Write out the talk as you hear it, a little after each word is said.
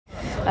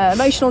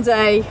emotional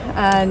day,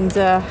 and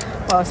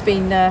well, it's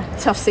been a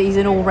tough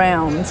season all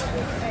round.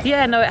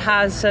 Yeah, no, it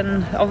has,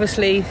 and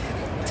obviously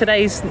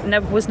today's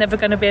was never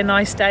going to be a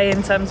nice day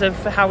in terms of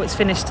how it's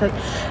finished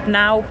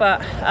now,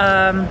 but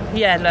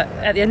yeah, look,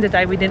 at the end of the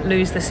day, we didn't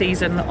lose the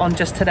season on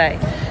just today.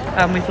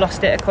 We've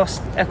lost it across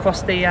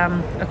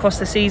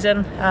the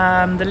season.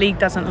 The league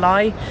doesn't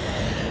lie,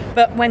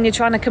 but when you're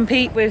trying to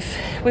compete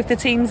with the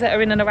teams that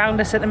are in and around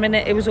us at the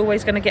minute, it was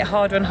always going to get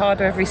harder and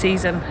harder every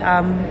season,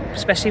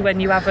 especially when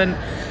you haven't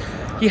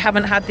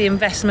had the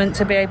investment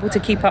to be able to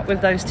keep up with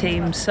those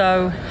teams.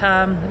 So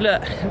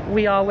look,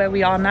 we are where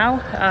we are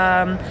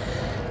now.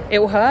 It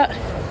will hurt,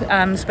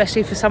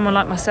 especially for someone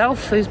like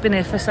myself who's been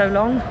here for so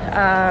long.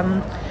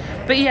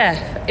 But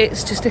yeah,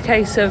 it's just a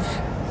case of,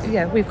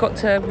 we've got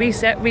to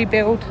reset,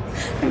 rebuild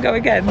and go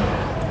again.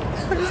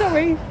 I'm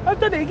sorry, I've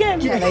done it again.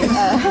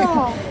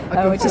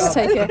 We'll just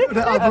take it.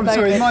 I'm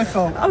sorry, my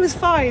fault. I was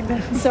fine.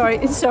 Sorry,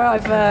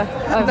 I've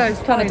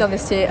kind of done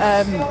this to you.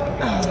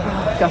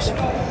 Gosh.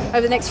 Over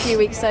the next few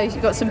weeks, so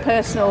you've got some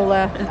personal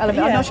element.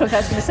 I'm not sure if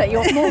that's going to set you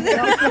off more than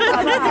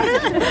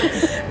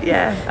that.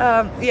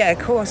 Yeah, of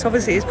course.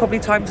 Obviously, it's probably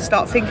time to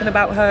start thinking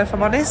about her, if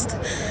I'm honest.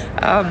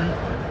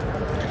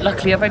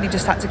 Luckily, I've only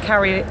just had to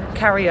carry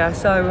her.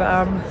 So,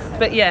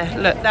 but yeah,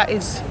 look, that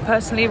is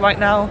personally right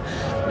now,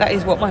 that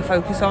is what my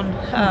focus on.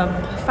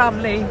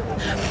 Family,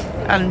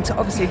 and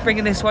obviously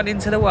bringing this one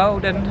into the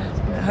world and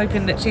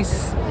hoping that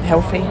she's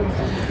healthy.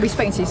 We've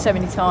spoken to you so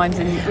many times,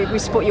 and we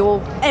support you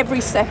all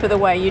every step of the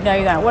way. You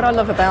know that. What I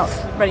love about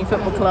Reading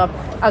Football Club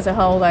as a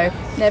whole, though,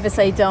 never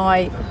say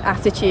die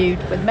attitude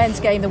with the men's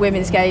game, the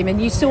women's game,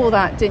 and you saw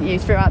that, didn't you,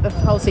 throughout the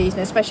whole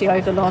season, especially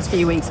over the last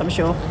few weeks, I'm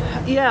sure.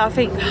 Yeah, I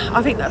think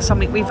that's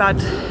something we've had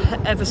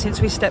ever since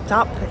we stepped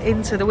up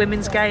into the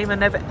women's game,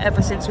 and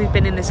ever since we've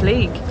been in this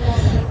league.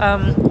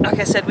 Like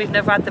I said, we've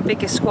never had the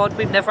biggest squad,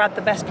 we've never had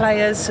the best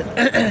players.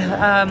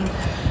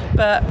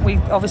 But we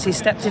obviously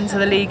stepped into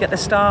the league at the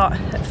start,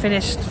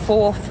 finished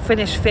 4th,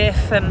 finished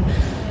 5th, and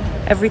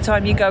every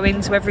time you go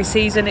into every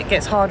season it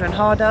gets harder and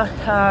harder.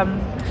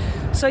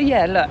 So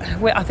yeah,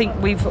 look, I think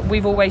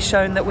we've always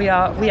shown that we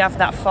have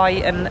that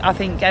fight, and I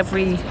think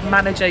every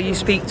manager you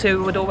speak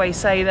to would always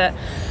say that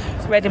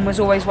Reading was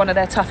always one of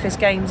their toughest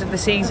games of the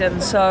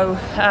season. So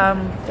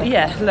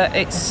yeah, look,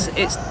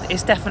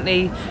 it's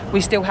definitely, we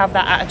still have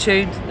that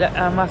attitude.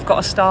 I've got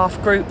a staff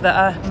group that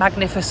are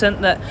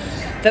magnificent,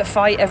 that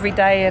fight every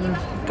day and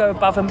go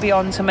above and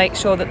beyond to make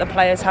sure that the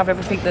players have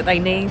everything that they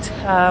need.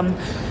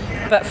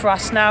 But for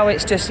us now,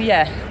 it's just,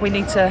 we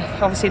need to,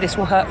 obviously this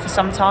will hurt for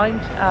some time,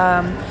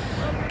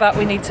 but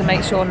we need to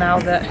make sure now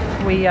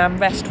that we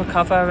rest,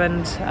 recover,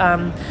 and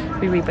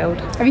we rebuild.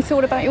 Have you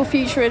thought about your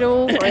future at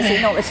all, or is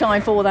it not the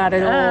time for that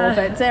at all?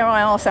 But dare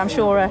I ask, I'm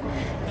sure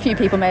a few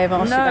people may have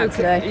asked you that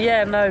today.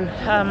 Yeah, no.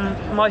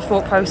 My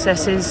thought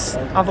process is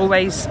I've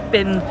always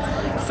been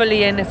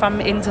fully in. If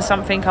I'm into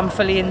something, I'm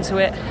fully into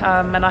it,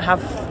 and I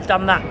have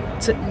done that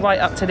right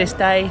up to this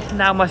day.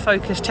 Now my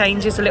focus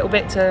changes a little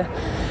bit to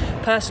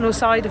personal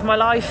side of my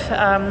life,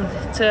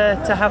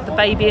 to have the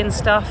baby and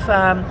stuff,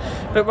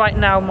 but right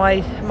now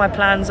my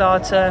plans are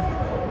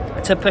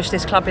to push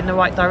this club in the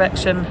right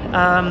direction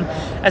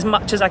as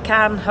much as I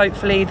can.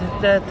 Hopefully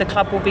the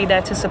club will be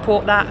there to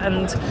support that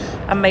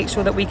and make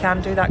sure that we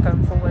can do that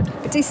going forward.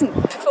 Decent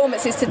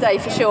performances today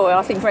for sure.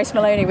 I think Grace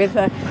Maloney with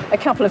a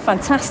couple of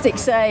fantastic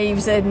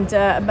saves and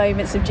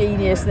moments of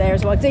genius there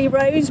as well. Dee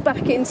Rose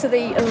back into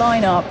the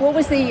lineup. What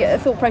was the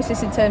thought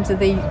process in terms of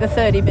the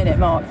 30-minute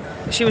mark?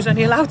 She was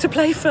only allowed to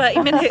play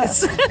 30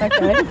 minutes.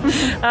 Okay.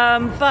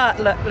 But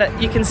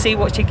look, you can see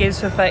what she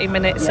gives for 30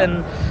 minutes,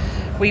 and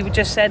we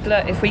just said,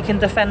 look, if we can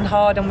defend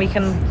hard and we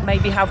can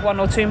maybe have one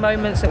or two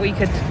moments that we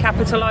could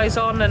capitalise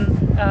on,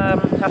 and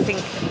I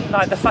think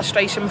like the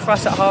frustration for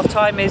us at half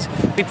time is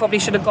we probably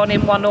should have gone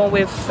in 1-0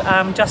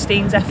 with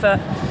Justine's effort,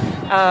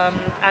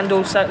 and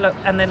also look,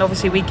 and then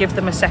obviously we give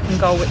them a second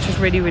goal, which was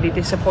really, really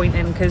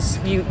disappointing, because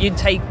you'd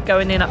take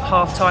going in at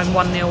half time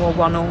 1-0 or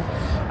 1-0.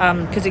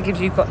 Because it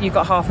gives you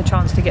got half a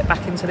chance to get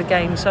back into the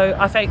game. So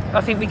I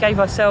think we gave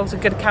ourselves a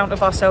good account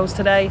of ourselves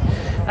today.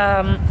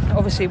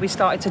 Obviously we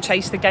started to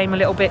chase the game a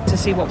little bit to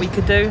see what we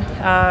could do.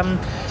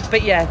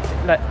 But yeah,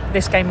 look,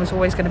 this game was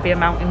always going to be a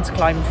mountain to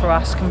climb for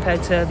us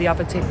compared to the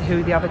other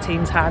who the other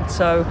teams had.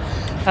 So,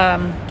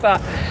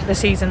 but the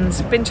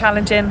season's been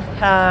challenging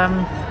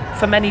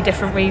for many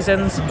different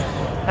reasons.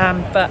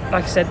 But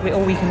like I said,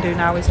 all we can do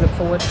now is look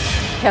forward.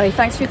 Kelly,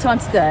 thanks for your time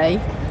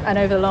today. And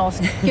over the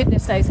last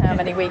goodness knows how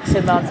many weeks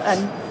and months,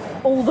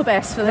 and all the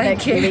best for the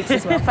next few weeks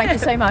as well. Thank you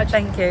so much.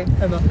 Thank you.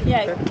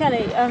 Yeah,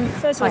 Kelly,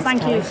 first of all,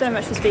 thank you so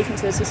much for speaking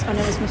to us. I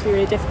know this must be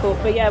really difficult,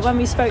 but yeah, when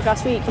we spoke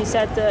last week, you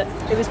said that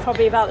it was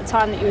probably about the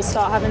time that you would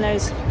start having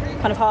those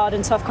kind of hard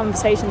and tough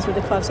conversations with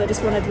the club. So I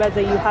just wondered whether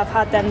you have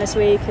had them this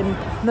week. And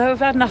no, I've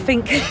had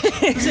nothing.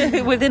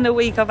 Within a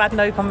week, I've had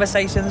no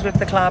conversations with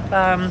the club.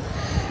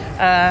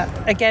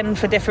 again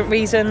for different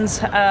reasons,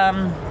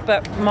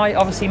 but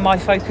my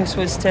focus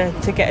was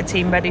to get a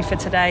team ready for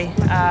today,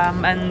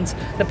 and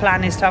the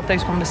plan is to have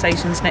those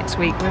conversations next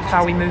week with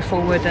how we move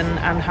forward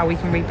and how we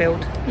can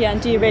rebuild. Yeah,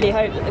 and do you really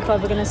hope that the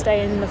club are going to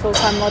stay in the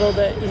full-time model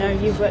that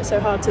you've worked so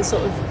hard to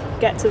sort of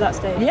get to that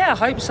stage? Yeah, I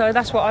hope so.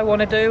 That's what I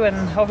want to do, and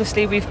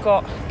obviously we've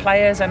got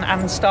players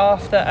and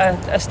staff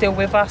that are still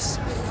with us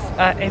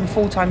in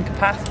full-time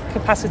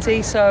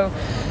capacity, so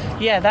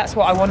yeah, that's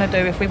what I want to do.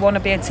 If we want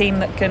to be a team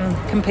that can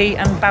compete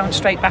and bounce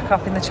straight back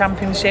up in the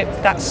Championship,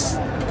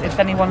 if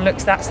anyone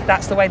looks,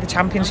 that's the way the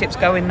Championship's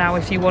going now.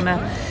 If you want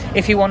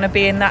to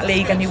be in that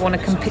league and you want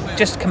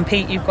to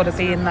compete, you've got to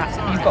be in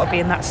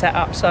that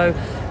setup. So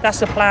that's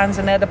the plans,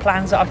 and they're the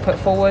plans that I've put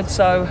forward.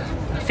 So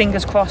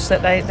fingers crossed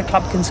that the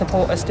club can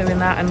support us doing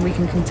that and we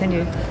can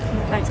continue.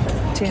 Thanks,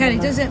 Kelly,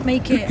 does it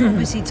make it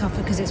obviously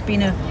tougher because it's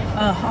been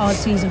a hard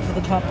season for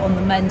the club on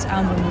the men's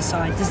and women's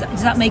side? Does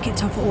that make it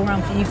tougher all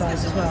around for you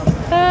guys as well?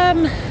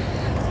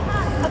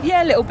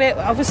 Yeah, a little bit.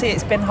 Obviously,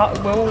 it's been hard.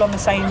 We're all on the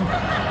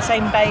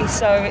same base,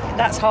 so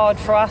that's hard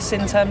for us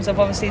in terms of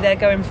obviously they're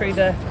going through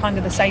the kind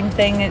of the same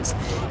thing. It's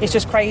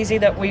just crazy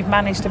that we've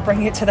managed to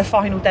bring it to the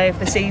final day of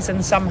the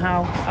season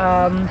somehow.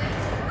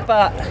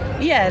 But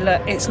yeah,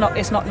 look, it's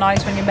not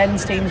nice when your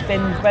men's team's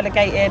been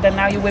relegated and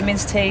now your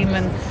women's team,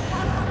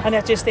 and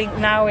I just think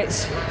now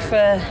it's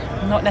for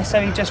not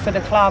necessarily just for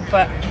the club,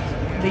 but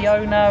the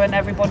owner and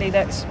everybody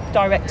that's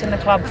directing the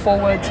club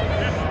forward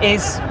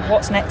is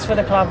what's next for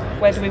the club.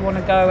 Where do we want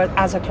to go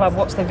as a club?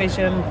 What's the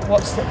vision?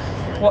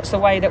 What's the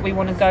way that we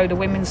want to go, the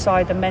women's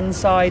side, the men's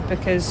side,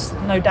 because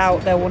no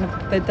doubt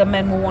the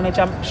men will want to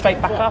jump straight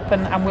back up,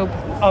 and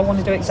I want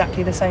to do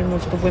exactly the same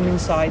with the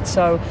women's side.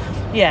 So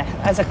yeah,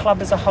 as a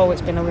club as a whole,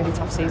 it's been a really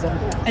tough season.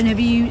 And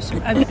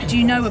do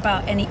you know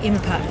about any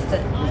impact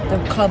that the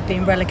club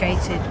being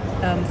relegated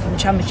from the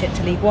Championship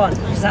to League One?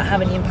 Does that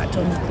have any impact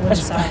on the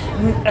women's side?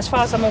 As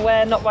far as I'm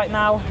aware, not right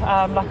now.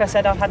 Like I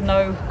said, I've had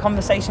no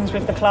conversations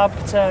with the club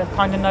to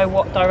kind of know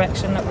what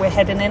direction that we're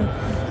heading in.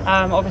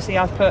 Obviously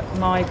I've put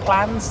my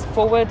plans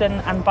forward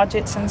and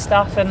budgets and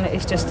stuff, and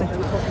it's just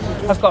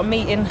I've got a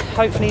meeting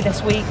hopefully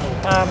this week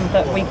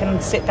that we can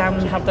sit down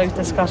and have those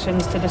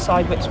discussions to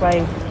decide which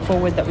way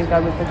forward that we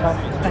go with the club.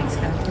 Thanks,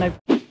 Kat. No.